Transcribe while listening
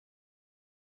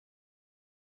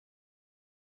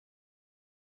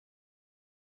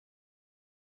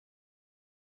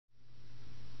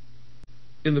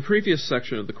In the previous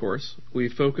section of the course, we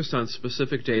focused on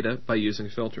specific data by using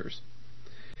filters.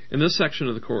 In this section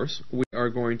of the course, we are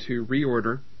going to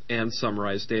reorder and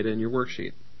summarize data in your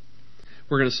worksheet.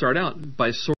 We're going to start out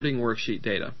by sorting worksheet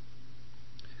data.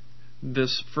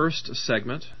 This first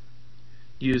segment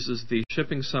uses the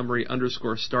shipping summary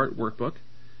 _start workbook,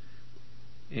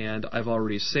 and I've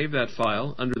already saved that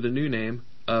file under the new name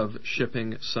of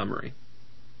shipping summary.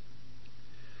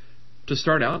 To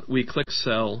start out, we click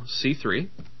cell C3,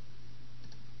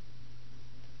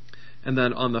 and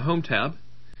then on the Home tab,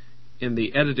 in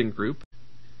the Editing group,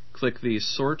 click the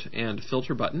Sort and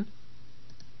Filter button,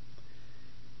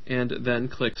 and then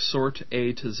click Sort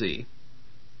A to Z.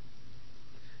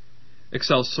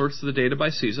 Excel sorts the data by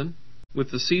season,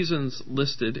 with the seasons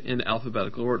listed in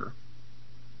alphabetical order.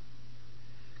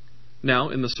 Now,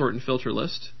 in the Sort and Filter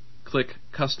list, click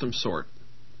Custom Sort.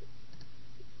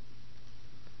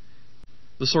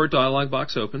 The Sort dialog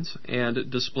box opens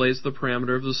and displays the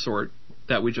parameter of the sort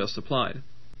that we just applied.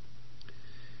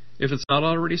 If it's not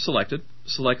already selected,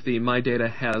 select the My Data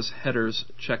Has Headers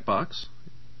checkbox.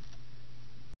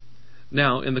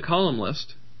 Now, in the column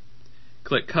list,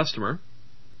 click Customer,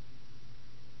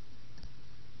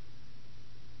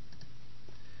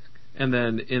 and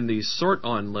then in the Sort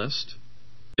On list,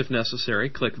 if necessary,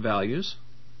 click Values.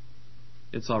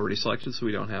 It's already selected, so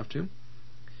we don't have to.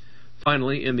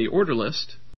 Finally, in the order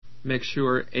list, make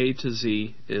sure A to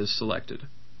Z is selected.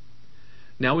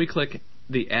 Now we click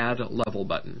the Add Level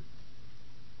button.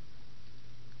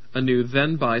 A new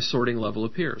Then By sorting level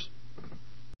appears.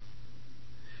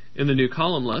 In the new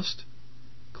column list,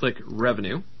 click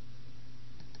Revenue.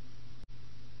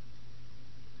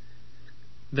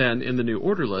 Then, in the new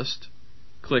order list,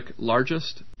 click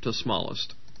Largest to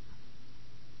Smallest.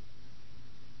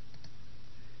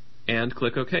 And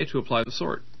click OK to apply the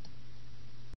sort.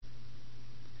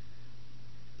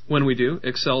 When we do,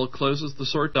 Excel closes the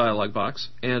Sort dialog box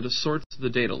and sorts the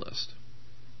data list.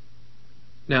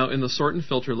 Now, in the Sort and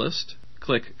Filter list,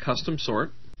 click Custom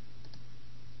Sort,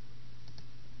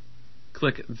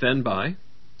 click Then By,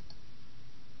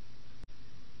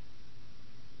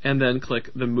 and then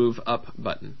click the Move Up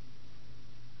button.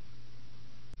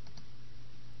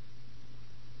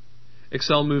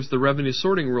 Excel moves the revenue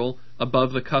sorting rule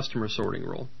above the customer sorting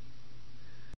rule.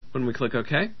 When we click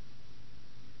OK,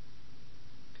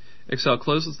 Excel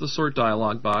closes the Sort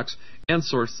dialog box and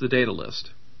sorts the data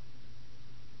list.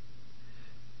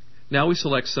 Now we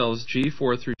select cells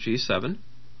G4 through G7,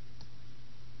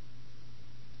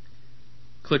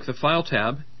 click the File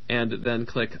tab, and then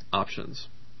click Options.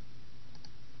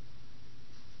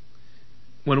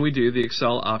 When we do, the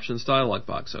Excel Options dialog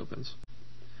box opens.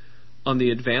 On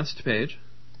the Advanced page,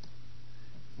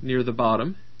 near the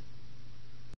bottom,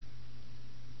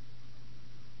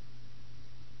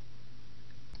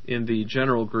 in the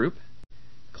General group,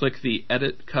 click the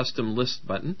Edit Custom List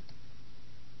button.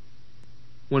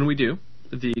 When we do,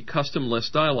 the Custom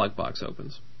List dialog box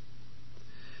opens.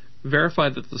 Verify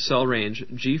that the cell range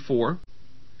G4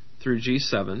 through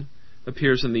G7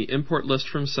 appears in the Import List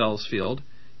from Cells field,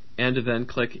 and then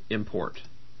click Import.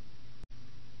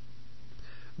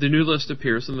 The new list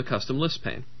appears in the Custom List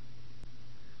pane.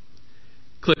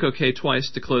 Click OK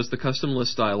twice to close the Custom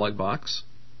List dialog box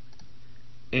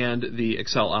and the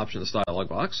Excel Options dialog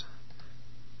box.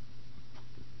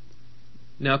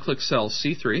 Now click cell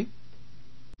C3,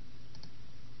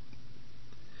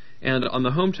 and on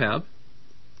the Home tab,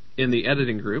 in the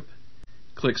Editing group,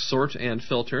 click Sort and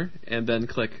Filter, and then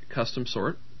click Custom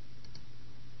Sort.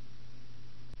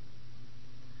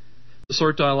 The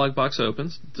Sort dialog box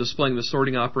opens, displaying the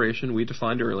sorting operation we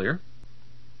defined earlier.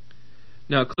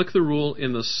 Now click the rule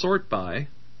in the Sort By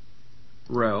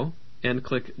row and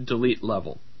click Delete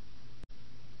Level.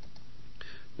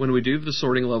 When we do, the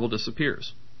sorting level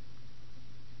disappears.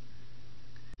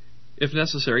 If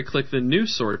necessary, click the new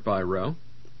Sort By row,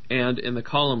 and in the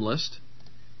column list,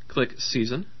 click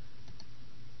Season.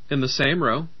 In the same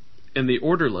row, in the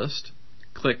order list,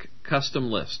 click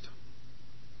Custom List.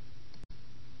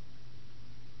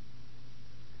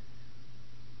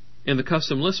 In the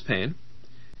Custom List pane,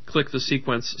 click the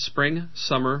sequence Spring,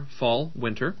 Summer, Fall,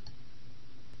 Winter.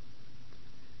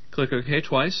 Click OK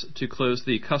twice to close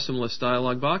the Custom List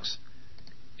dialog box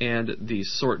and the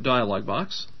Sort dialog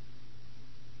box.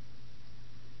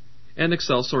 And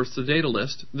Excel sorts the data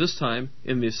list, this time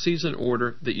in the season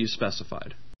order that you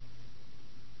specified.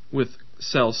 With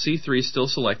cell C3 still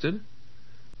selected,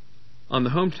 on the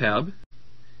Home tab,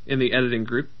 in the Editing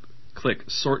group, click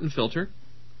Sort and Filter,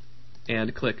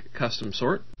 and click Custom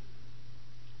Sort.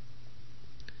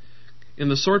 In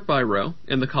the Sort By row,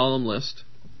 in the column list,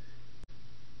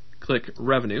 click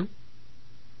Revenue,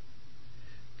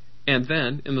 and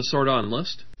then in the Sort On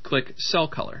list, click Cell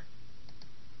Color.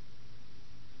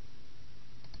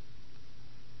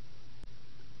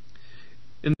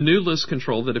 In the new list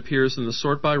control that appears in the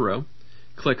Sort By Row,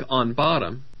 click On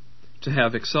Bottom to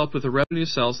have Excel put the revenue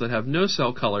cells that have no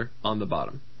cell color on the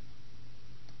bottom.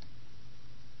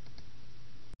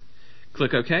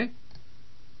 Click OK,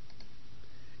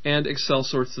 and Excel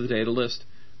sorts the data list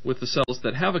with the cells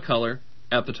that have a color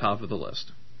at the top of the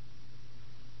list.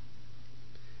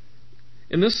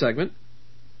 In this segment,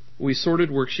 we sorted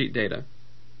worksheet data.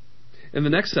 In the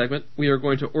next segment, we are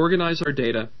going to organize our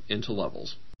data into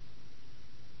levels.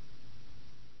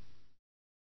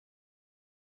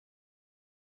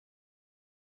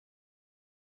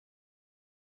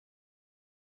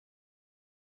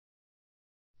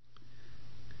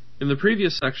 In the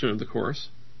previous section of the course,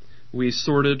 we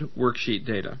sorted worksheet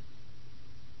data.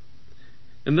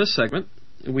 In this segment,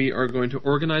 we are going to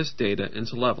organize data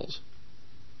into levels.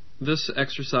 This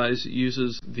exercise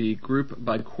uses the group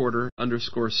by quarter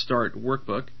 _start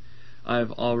workbook.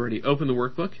 I've already opened the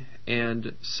workbook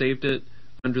and saved it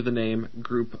under the name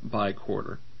group by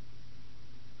quarter.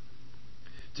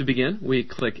 To begin, we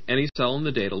click any cell in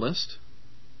the data list,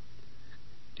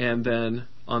 and then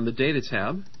on the Data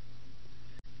tab,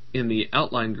 in the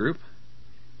Outline group,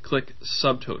 click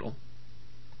Subtotal.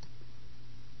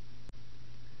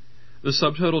 The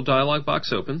Subtotal dialog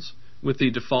box opens with the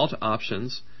default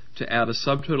options to add a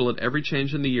subtotal at every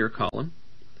change in the year column,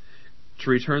 to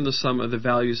return the sum of the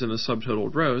values in the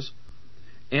subtotaled rows,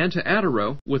 and to add a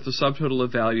row with the subtotal of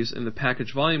values in the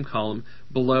package volume column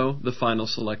below the final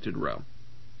selected row.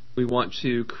 We want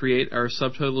to create our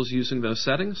subtotals using those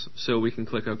settings, so we can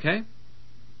click OK.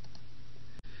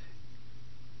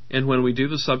 And when we do,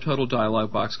 the subtotal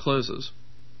dialog box closes.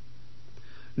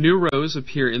 New rows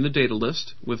appear in the data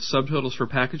list with subtotals for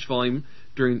package volume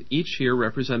during each year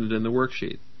represented in the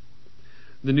worksheet.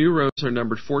 The new rows are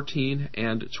numbered 14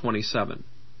 and 27.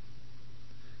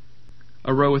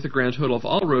 A row with a grand total of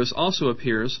all rows also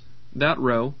appears. That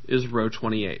row is row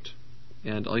 28.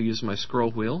 And I'll use my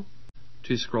scroll wheel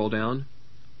to scroll down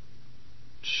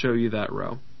to show you that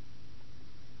row.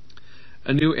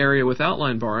 A new area with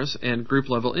outline bars and group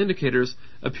level indicators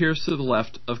appears to the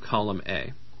left of column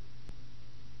A.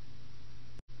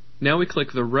 Now we click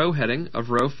the row heading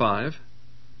of row 5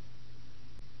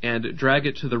 and drag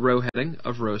it to the row heading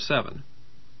of row 7.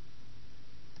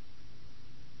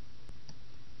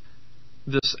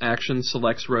 This action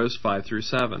selects rows 5 through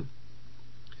 7.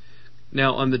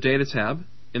 Now on the Data tab,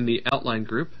 in the Outline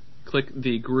group, click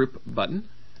the Group button.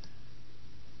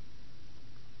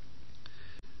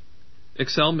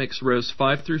 Excel makes rows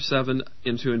 5 through 7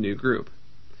 into a new group.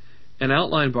 An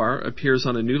outline bar appears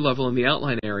on a new level in the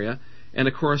outline area, and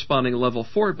a corresponding level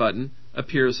 4 button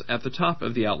appears at the top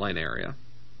of the outline area.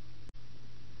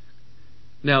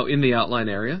 Now in the outline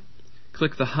area,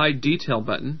 click the Hide Detail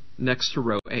button next to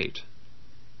row 8.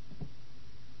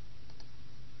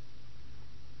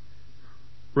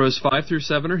 Rows 5 through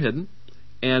 7 are hidden,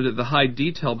 and the Hide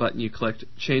Detail button you clicked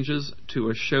changes to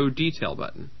a Show Detail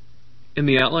button. In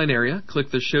the outline area,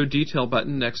 click the Show Detail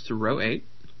button next to row 8.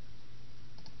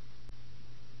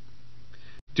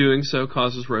 Doing so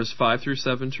causes rows 5 through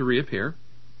 7 to reappear.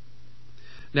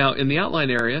 Now in the outline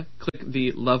area, click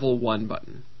the Level 1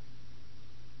 button.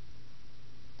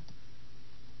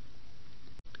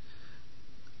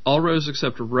 All rows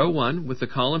except row 1 with the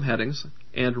column headings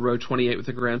and row 28 with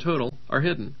the grand total are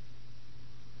hidden.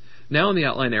 Now in the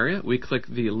outline area, we click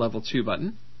the Level 2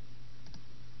 button.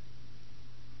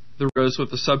 The rows with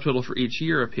the subtotal for each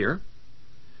year appear.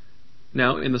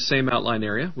 Now in the same outline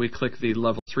area, we click the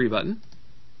Level 3 button.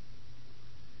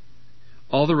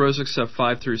 All the rows except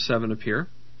 5 through 7 appear.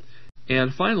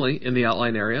 And finally, in the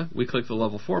outline area, we click the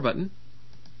Level 4 button,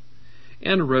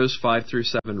 and rows 5 through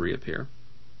 7 reappear.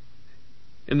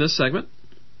 In this segment,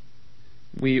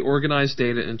 we organize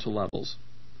data into levels.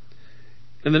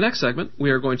 In the next segment, we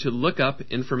are going to look up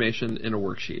information in a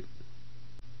worksheet.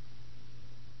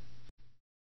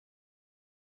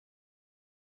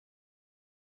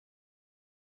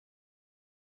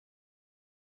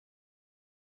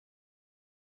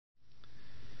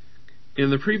 In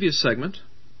the previous segment,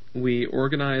 we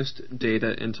organized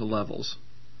data into levels.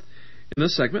 In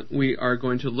this segment, we are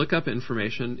going to look up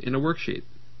information in a worksheet.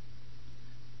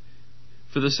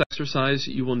 For this exercise,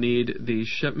 you will need the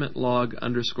shipment log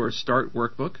 _start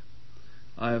workbook.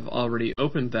 I've already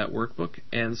opened that workbook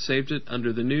and saved it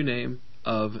under the new name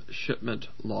of shipment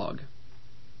log.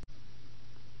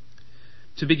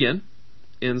 To begin,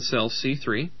 in cell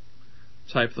C3,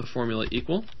 type the formula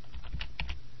equal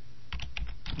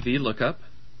VLOOKUP,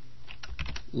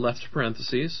 left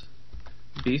parentheses,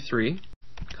 B3,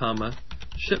 comma,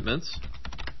 shipments.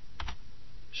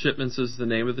 Shipments is the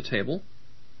name of the table,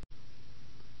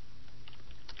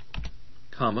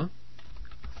 comma,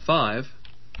 5,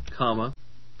 comma,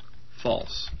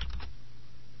 false.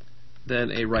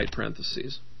 Then a right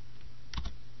parentheses.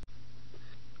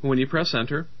 When you press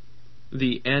enter,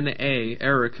 the NA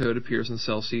error code appears in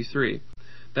cell C3.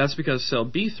 That's because cell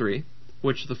B3,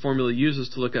 which the formula uses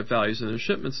to look up values in the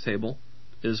shipments table,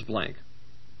 is blank.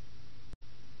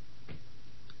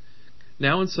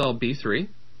 Now in cell B3,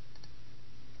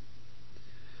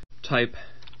 type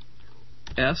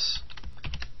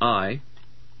SI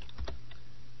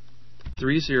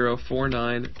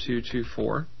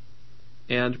 3049224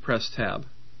 and press tab.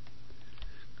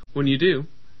 When you do,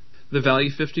 the value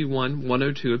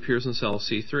 51102 appears in cell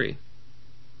C3.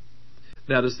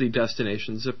 That is the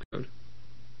destination zip code.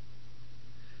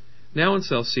 Now in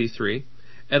cell C3,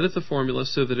 edit the formula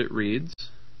so that it reads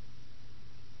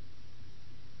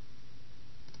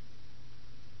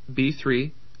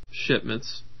B3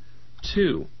 shipments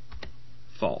to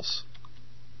false,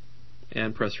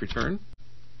 and press return.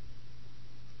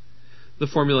 The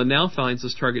formula now finds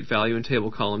this target value in table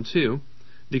column 2,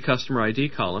 the customer ID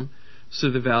column,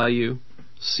 so the value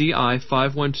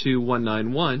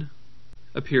CI512191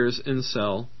 appears in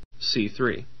cell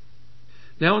C3.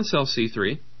 Now in cell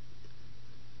C3,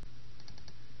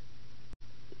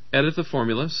 edit the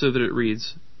formula so that it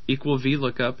reads equal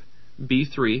VLOOKUP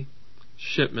B3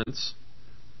 shipments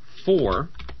for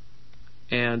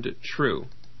and true.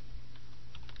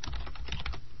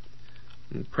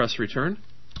 And press return.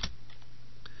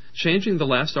 Changing the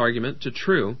last argument to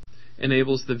true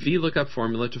enables the VLOOKUP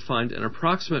formula to find an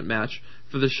approximate match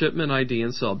for the shipment ID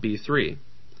in cell B3,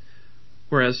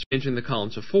 whereas changing the column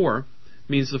to 4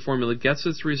 means the formula gets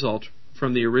its result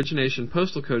from the origination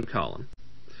postal code column.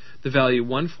 The value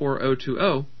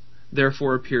 14020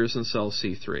 therefore appears in cell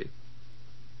C3.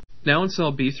 Now in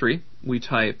cell B3, we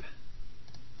type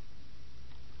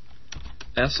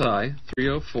SI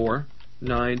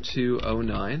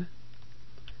 3049209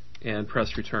 and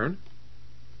press return.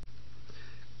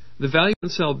 The value in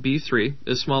cell B3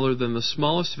 is smaller than the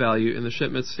smallest value in the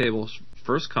shipments table's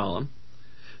first column,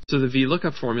 so the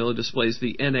VLOOKUP formula displays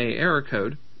the NA error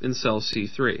code in cell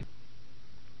C3.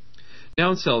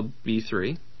 Now in cell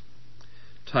B3,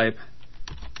 type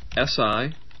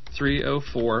SI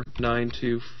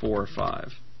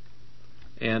 3049245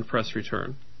 and press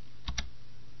return.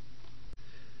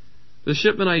 The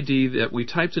shipment ID that we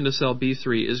typed into cell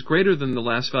B3 is greater than the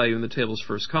last value in the table's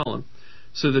first column,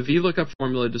 so the VLOOKUP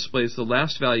formula displays the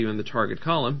last value in the target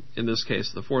column, in this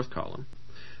case the fourth column.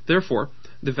 Therefore,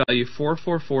 the value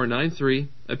 44493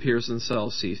 appears in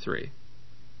cell C3.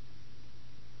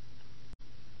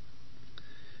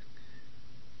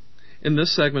 In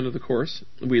this segment of the course,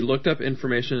 we looked up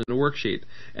information in a worksheet,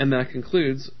 and that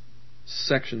concludes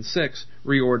Section 6,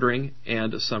 Reordering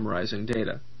and Summarizing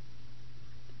Data.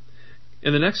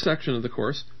 In the next section of the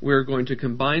course, we are going to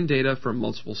combine data from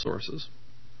multiple sources.